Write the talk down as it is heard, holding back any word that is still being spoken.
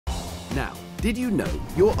Now, did you know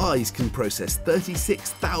your eyes can process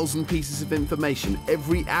 36,000 pieces of information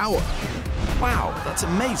every hour? Wow, that's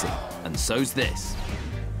amazing. And so's this.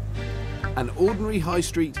 An ordinary high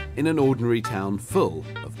street in an ordinary town full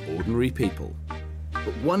of ordinary people.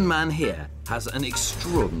 But one man here has an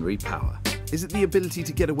extraordinary power. Is it the ability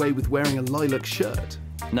to get away with wearing a lilac shirt?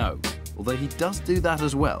 No, although he does do that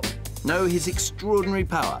as well. No, his extraordinary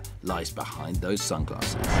power lies behind those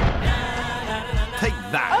sunglasses. Take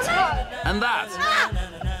that! Oh, no. And that!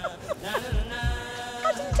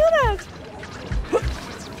 How did you do that?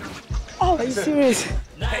 Oh, are you serious?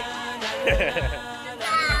 No,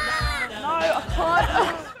 I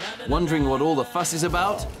can't. Wondering what all the fuss is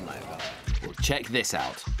about? Well, check this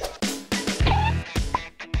out.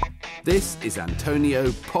 This is Antonio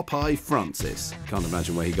Popeye Francis. Can't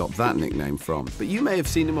imagine where he got that nickname from, but you may have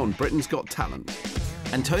seen him on Britain's Got Talent.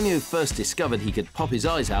 Antonio first discovered he could pop his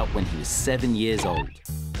eyes out when he was 7 years old.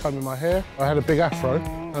 Combing my hair, I had a big afro,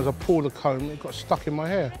 and as I pulled the comb, it got stuck in my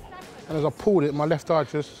hair. And as I pulled it, my left eye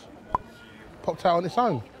just popped out on its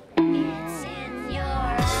own.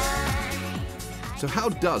 So how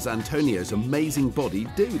does Antonio's amazing body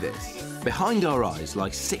do this? Behind our eyes lie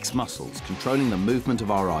 6 muscles controlling the movement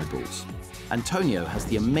of our eyeballs. Antonio has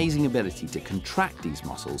the amazing ability to contract these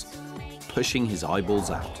muscles, pushing his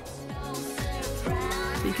eyeballs out.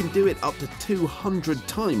 He can do it up to 200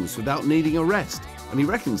 times without needing a rest, and he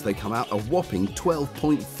reckons they come out a whopping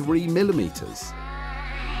 12.3 millimeters.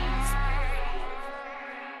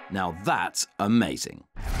 Now that's amazing.